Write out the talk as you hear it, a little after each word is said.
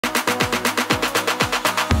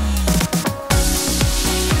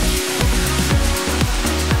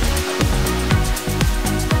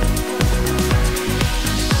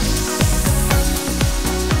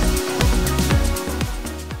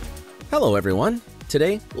Hello everyone!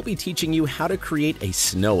 Today we'll be teaching you how to create a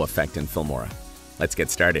snow effect in Filmora. Let's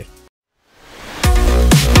get started.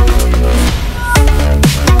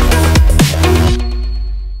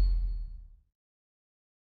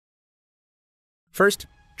 First,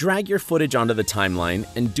 drag your footage onto the timeline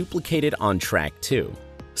and duplicate it on track 2.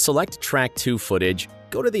 Select track 2 footage,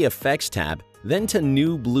 go to the Effects tab, then to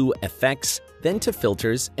New Blue Effects, then to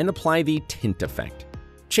Filters, and apply the Tint effect.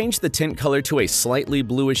 Change the tint color to a slightly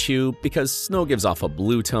bluish hue because snow gives off a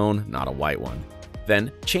blue tone, not a white one. Then,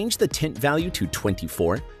 change the tint value to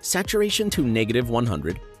 24, saturation to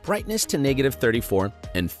 -100, brightness to -34,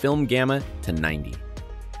 and film gamma to 90.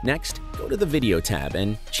 Next, go to the Video tab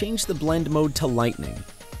and change the blend mode to Lightning.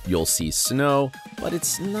 You'll see snow, but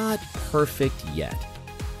it's not perfect yet.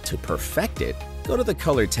 To perfect it, go to the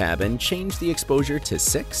Color tab and change the exposure to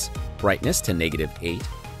 6, brightness to -8,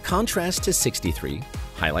 contrast to 63,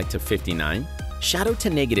 highlight to 59, shadow to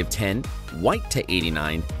 -10, white to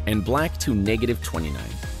 89, and black to -29.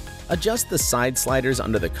 Adjust the side sliders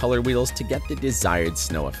under the color wheels to get the desired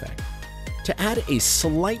snow effect. To add a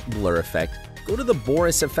slight blur effect, go to the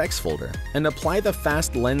Boris Effects folder and apply the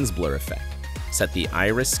Fast Lens Blur effect. Set the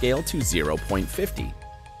iris scale to 0.50.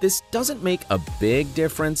 This doesn't make a big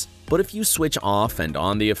difference, but if you switch off and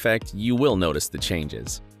on the effect, you will notice the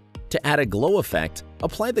changes. To add a glow effect,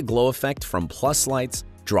 apply the glow effect from plus lights,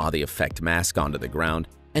 draw the effect mask onto the ground,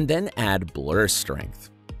 and then add blur strength.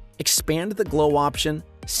 Expand the glow option,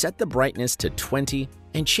 set the brightness to 20,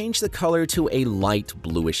 and change the color to a light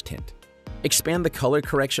bluish tint. Expand the color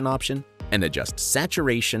correction option and adjust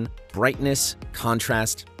saturation, brightness,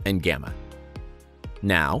 contrast, and gamma.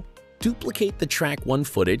 Now, duplicate the track 1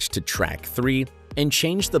 footage to track 3 and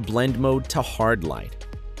change the blend mode to hard light.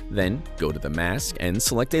 Then, go to the mask and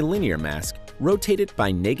select a linear mask, rotate it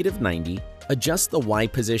by -90, adjust the Y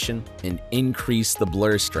position, and increase the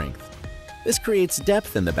blur strength. This creates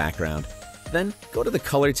depth in the background. Then, go to the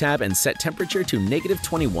Color tab and set temperature to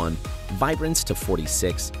 -21, vibrance to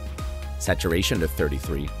 46, saturation to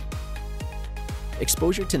 33,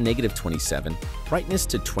 exposure to -27, brightness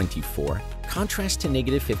to 24, contrast to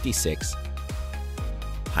 -56,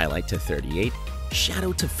 highlight to 38,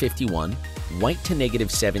 shadow to 51, white to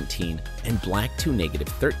 -17, and black to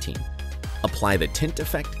 -13. Apply the tint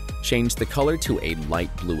effect, change the color to a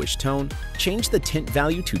light bluish tone, change the tint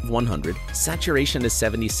value to 100, saturation to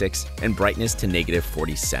 76, and brightness to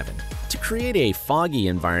 -47. To create a foggy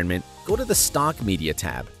environment, go to the Stock Media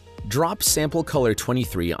tab. Drop Sample Color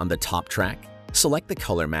 23 on the top track, select the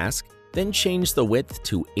color mask, then change the width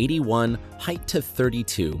to 81, height to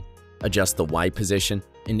 32, adjust the Y position,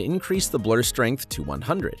 and increase the blur strength to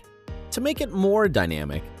 100. To make it more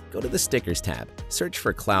dynamic, go to the Stickers tab, search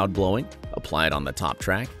for Cloud Blowing, apply it on the top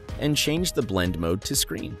track, and change the blend mode to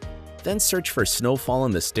Screen. Then search for Snowfall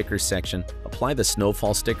in the Stickers section, apply the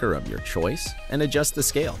snowfall sticker of your choice, and adjust the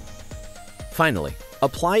scale. Finally,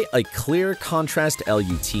 apply a clear contrast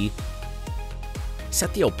LUT,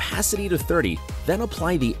 set the opacity to 30, then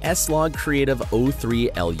apply the S-Log Creative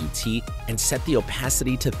 03 LUT and set the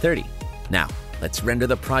opacity to 30. Now, let's render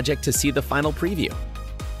the project to see the final preview.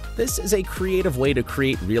 This is a creative way to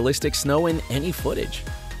create realistic snow in any footage.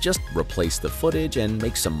 Just replace the footage and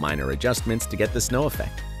make some minor adjustments to get the snow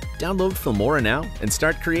effect. Download Filmora now and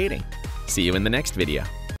start creating. See you in the next video.